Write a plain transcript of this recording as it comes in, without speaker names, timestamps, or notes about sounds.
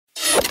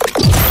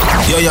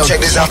Yo, check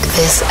this out.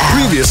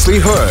 Previously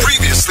heard.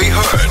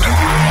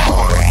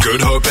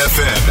 Good Hope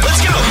FM.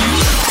 Let's go.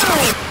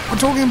 We're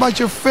talking about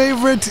your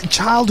favorite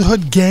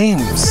childhood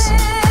games.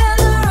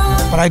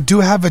 But I do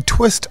have a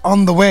twist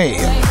on the way.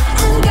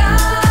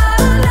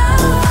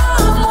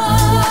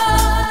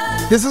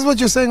 This is what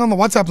you're saying on the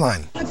WhatsApp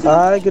line.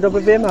 Hi, Good Hope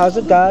FM. How's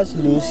it, guys?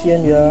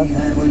 Lucian here.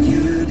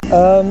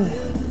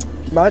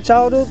 My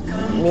childhood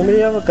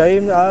memory of a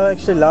game I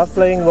actually loved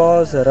playing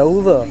was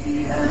Rover.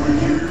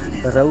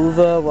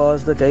 Rover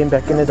was the game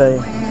back in the day.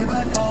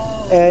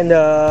 And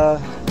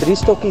 3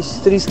 sticks.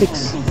 3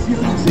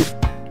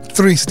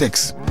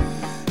 sticks.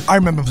 I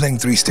remember playing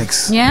 3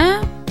 sticks.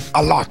 Yeah?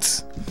 A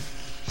lot.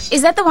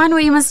 Is that the one where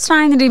you must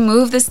try and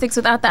remove the sticks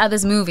without the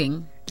others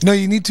moving? No,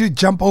 you need to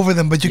jump over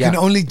them, but you can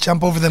only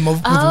jump over them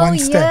with one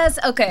step. Yes.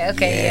 Okay,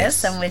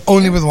 yes, I'm with you.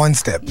 Only with one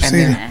step.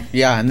 And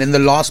then the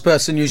last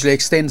person usually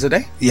extends it,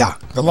 eh? Yeah,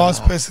 the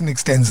last person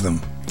extends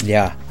them.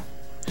 Yeah.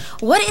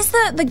 What is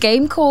the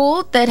game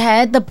called that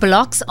had the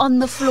blocks on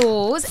the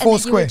floors?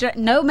 Foursquare.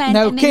 No, man.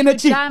 No, and then you would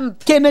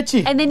jump.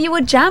 Kenichi. And then you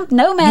would jump.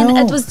 No, man.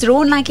 No. It was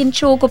drawn like in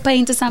chalk or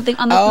paint or something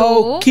on the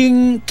floor.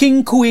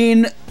 King,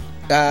 Queen,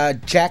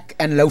 Jack,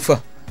 and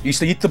Loafer. You used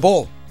to hit the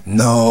ball.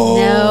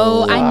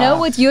 No, I know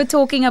what you're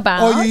talking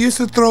about. Or you used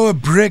to throw a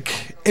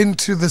brick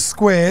into the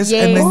squares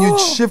and then you'd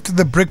shift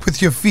the brick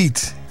with your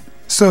feet.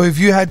 So if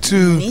you had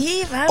to,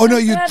 you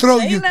throw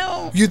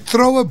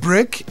a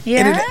brick.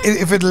 Yeah. And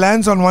if it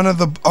lands on one of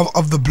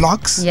the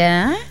blocks,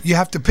 you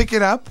have to pick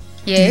it up.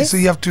 Yes. So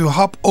you have to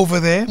hop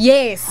over there.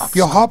 Yes.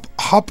 You hop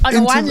on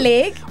into one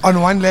leg. On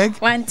one leg.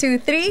 1, 2,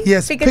 3.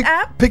 Yes. Pick it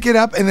up. Pick it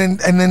up and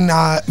then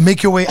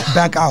make your way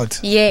back out.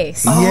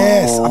 Yes.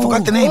 Yes. I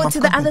forgot the name. Or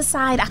to the other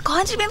side. I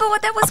can't remember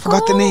what that was called. I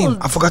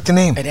forgot the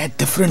name. It had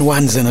different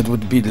ones and it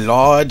would be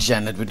large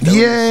and it would go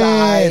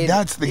inside.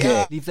 That's the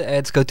game. Leave the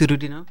ads, go to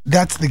Rudi now.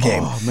 That's the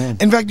game. Oh, man.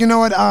 In fact, you know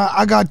what?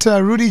 I got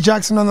Rudi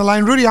Jackson on the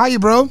line. Rudi, how are you,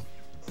 bro?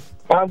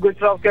 I'm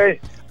good, okay.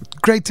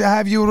 Great to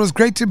have you. It was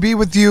great to be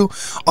with you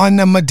on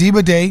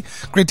Madiba Day.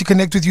 Great to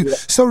connect with you. Yeah.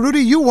 So, Rudi,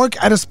 you work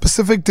at a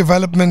specific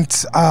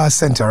development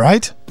center,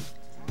 right?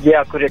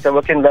 Yeah, correct. I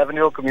work in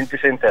Lavender Hill Community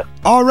Center.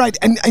 All right,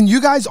 and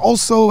you guys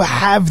also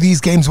have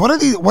these games. What are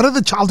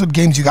the childhood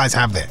games you guys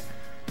have there?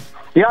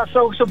 Yeah,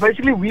 so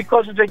basically we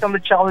concentrate on the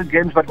childhood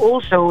games, but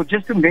also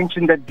just to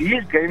mention that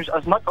these games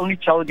are not only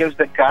childhood games.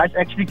 The guys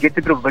actually get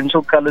the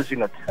provincial colors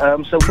in it.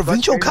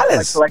 Provincial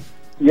colors.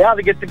 Yeah,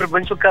 they get the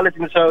provincial colors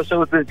in it. So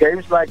there's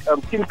games like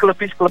Team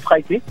Klippies, Klip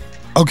Kyeezi.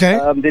 Okay.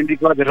 Then we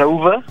got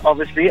Rover,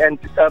 obviously, and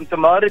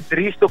tomorrow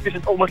 3 stoppies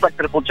is almost like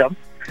triple jump,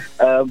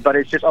 but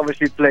it's just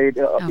obviously played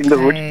in the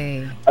woods.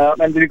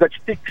 And then we got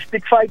stick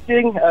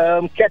fighting,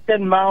 cat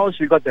and mouse.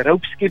 We got the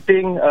rope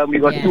skipping. We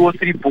got 2 or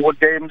 3 board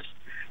games.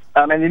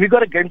 And then we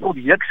got a game called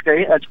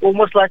Kyeezi. It's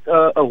almost like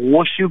a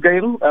horseshoe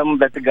game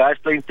that the guys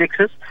play in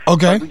Texas.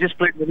 Okay. But we just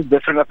play with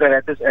different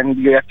apparatus, and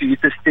you have to use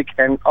the stick,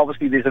 and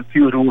obviously there's a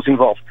few rules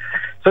involved.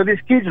 So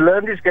these kids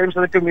learn these games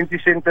at the community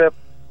center.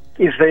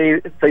 If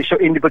they show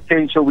any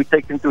potential, we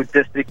take them to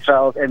district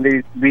trials,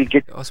 and we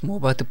get... Ask more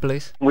about the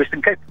place.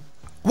 Western Cape.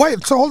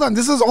 Wait, so hold on.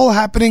 This is all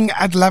happening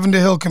at Lavender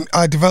Hill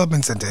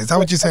Development Center. Is that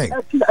what you're saying?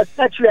 It's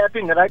actually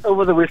happening right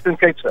over the Western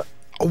Cape, sir.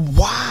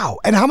 Wow.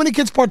 And how many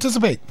kids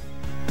participate?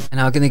 And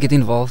how can they get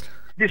involved?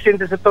 This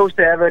center is supposed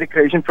to have a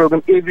recreation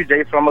program every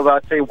day from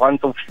about, say, 1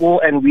 till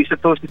 4, and we're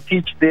supposed to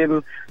teach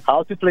them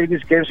how to play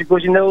these games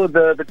because,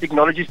 the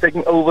technology is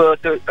taking over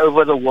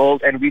the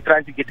world, and we're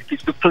trying to get the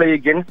kids to play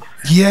again.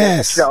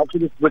 Yes.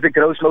 With the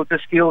gross motor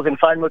skills and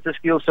fine motor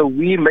skills, so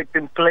we make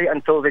them play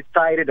until they're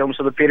tired at home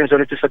so the parents don't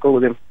have to suckle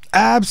with them.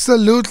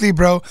 Absolutely,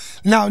 bro.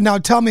 Now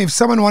tell me, if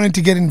someone wanted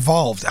to get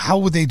involved, how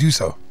would they do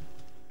so?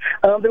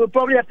 They would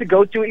probably have to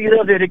go to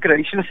either of the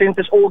recreation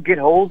centers or get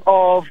hold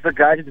of the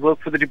guys that work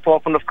for the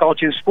Department of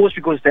Culture and Sports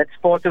because that's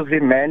part of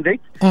their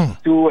mandate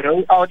to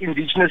roll out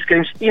indigenous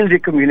games in their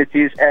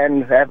communities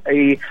and have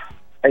a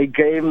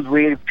game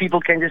where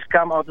people can just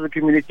come out of the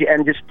community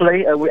and just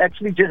play. We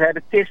actually just had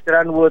a test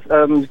run with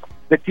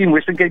the team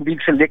Western Cape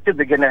being selected.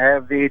 They're going to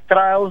have their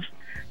trials.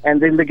 And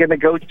then they're going to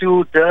go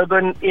to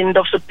Durban end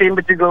of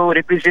September to go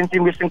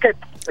representing Western Cape.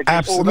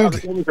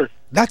 Absolutely.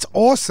 That's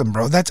awesome,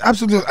 bro. That's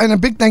absolutely. And a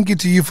big thank you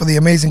to you for the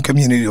amazing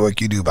community work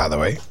you do, by the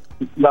way.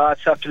 No,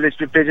 it's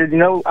absolutely a pleasure.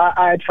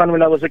 I had fun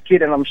when I was a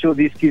kid, and I'm sure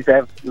these kids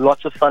have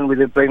lots of fun when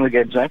they're playing the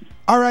games, right?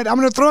 All right, I'm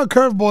going to throw a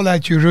curveball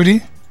at you,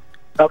 Rudi.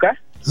 Okay.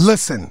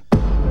 Listen.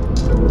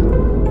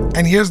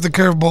 And here's the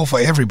curveball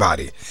for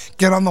everybody.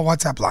 Get on the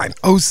WhatsApp line,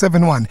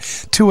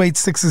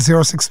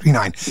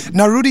 071-286-0639.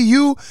 Now, Rudi,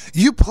 you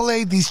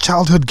play these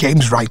childhood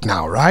games right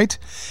now, right?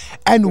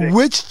 And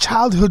which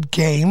childhood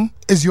game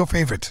is your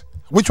favorite?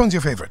 Which one's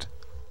your favorite?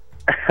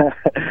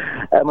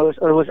 It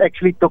was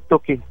actually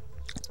Tok-Toki.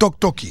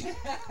 Tok-Toki.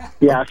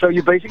 Yeah, so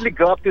you basically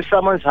go up to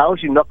someone's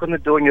house, you knock on the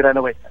door, and you run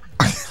away.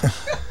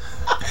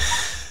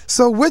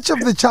 So which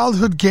of the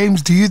childhood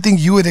games do you think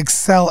you would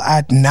excel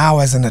at now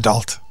as an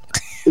adult?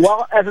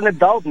 Well, as an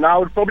adult now, I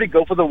would probably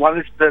go for the one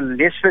that's the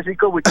less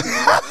physical, which is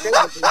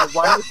the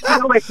one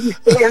where you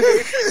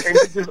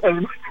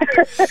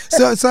stand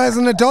So as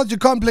an adult, you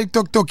can't play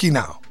tok-toki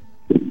now.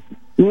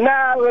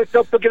 No,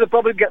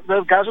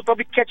 the guys will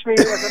probably catch me.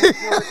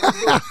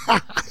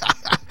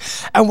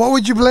 And what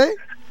would you play?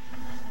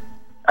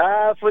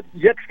 For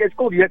Yikske, it's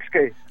called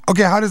Yikske.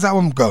 Okay, how does that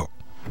one go?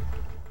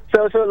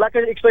 So like I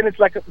explained, it's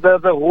like the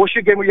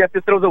horseshoe game where you have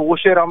to throw the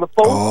horseshoe around the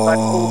pole. But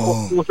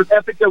for South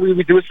Africa, we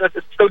do it's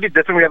totally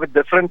different. We have a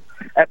different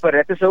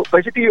apparatus. So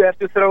basically, you have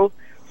to throw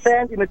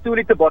sand in a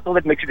 2-liter bottle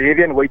that makes it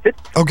heavy and weighted.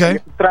 Okay. You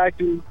have to try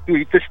to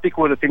hit the stick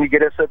with it, and you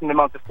get a certain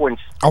amount of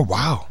points. Oh,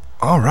 wow.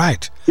 All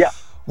right. Yeah.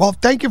 Well,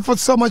 thank you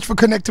so much for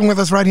connecting with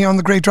us right here on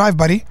The Great Drive,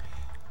 buddy.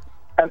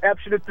 An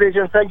absolute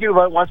pleasure. And thank you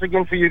once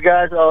again for you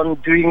guys on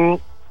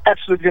doing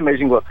absolutely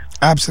amazing work.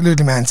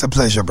 Absolutely, man. It's a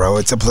pleasure, bro.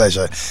 It's a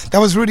pleasure. That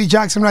was Rudi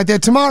Jackson right there.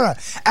 Tamara,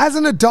 as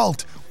an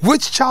adult,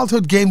 which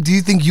childhood game do you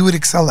think you would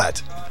excel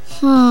at?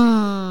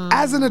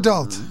 As an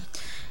adult.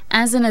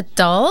 As an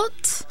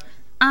adult,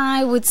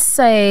 I would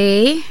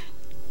say,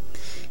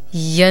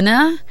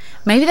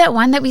 maybe that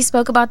one that we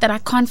spoke about that I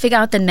can't figure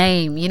out the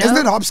name, you know? Isn't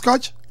it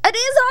hopscotch? It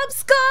is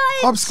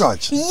hopscotch.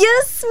 Hopscotch.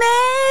 Yes,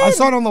 man. I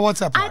saw it on the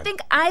WhatsApp. I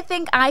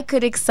think I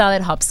could excel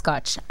at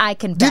hopscotch. I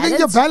can balance. Do you think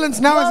you're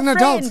balanced now as an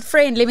adult?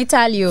 Friend, let me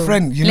tell you.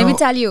 Friend, let me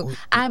tell you.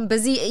 I'm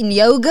busy in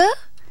yoga.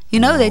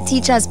 You know, they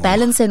teach us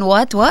balance and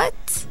what?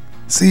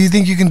 So you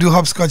think you can do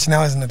hopscotch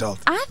now as an adult?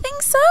 I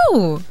think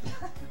so.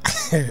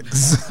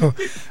 So,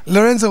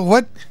 Lorenzo,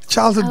 what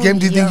childhood game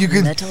do you think you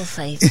can? Little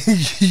faith.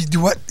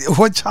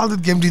 What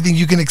childhood game do you think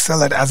you can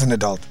excel at as an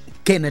adult?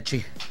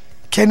 Kenichi.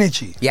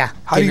 Kenichi. Yeah,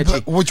 How do you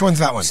play? Kenichi. Which one's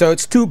that one? So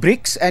it's 2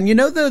 bricks, and you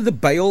know the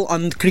bail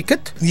on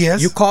cricket? Yes.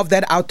 You carve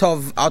that out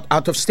of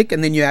stick,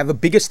 and then you have a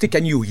bigger stick,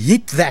 and you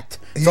hit that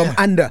from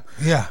under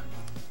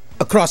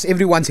across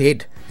everyone's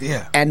head.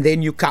 Yeah. And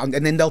then you count,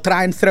 and then they'll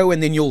try and throw,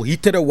 and then you'll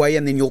hit it away,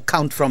 and then you'll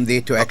count from there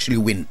to actually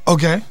win.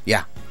 Okay.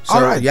 Yeah. So,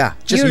 All right. Yeah.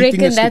 You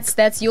hitting reckon the stick.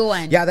 that's your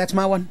one? Yeah, that's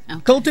my one.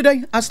 Okay. Till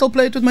today, I still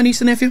play it with my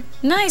niece and nephew.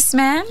 Nice,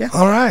 man. Yeah.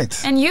 All right.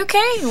 And UK,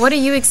 what are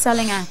you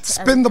excelling at?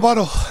 Spin the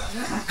bottle.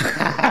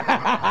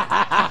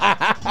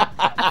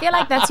 I feel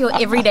like that's your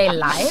everyday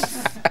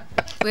life.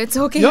 We're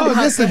talking Yo, about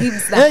listen.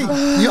 games Hey,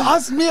 now. you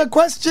asked me a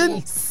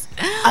question.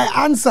 I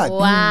answered.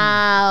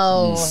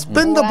 Wow.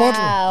 Spin the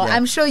bottle. Wow.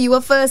 I'm sure you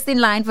were first in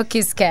line for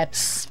Kiss Cat.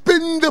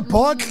 Spin the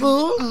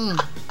bottle.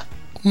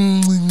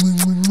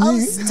 Oh,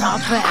 stop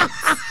it.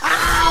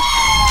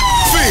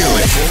 Feel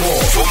it.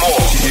 For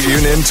more,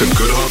 tune in to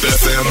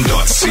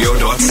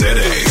goodhopefm.co.za.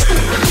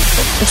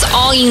 It's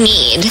all you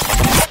need.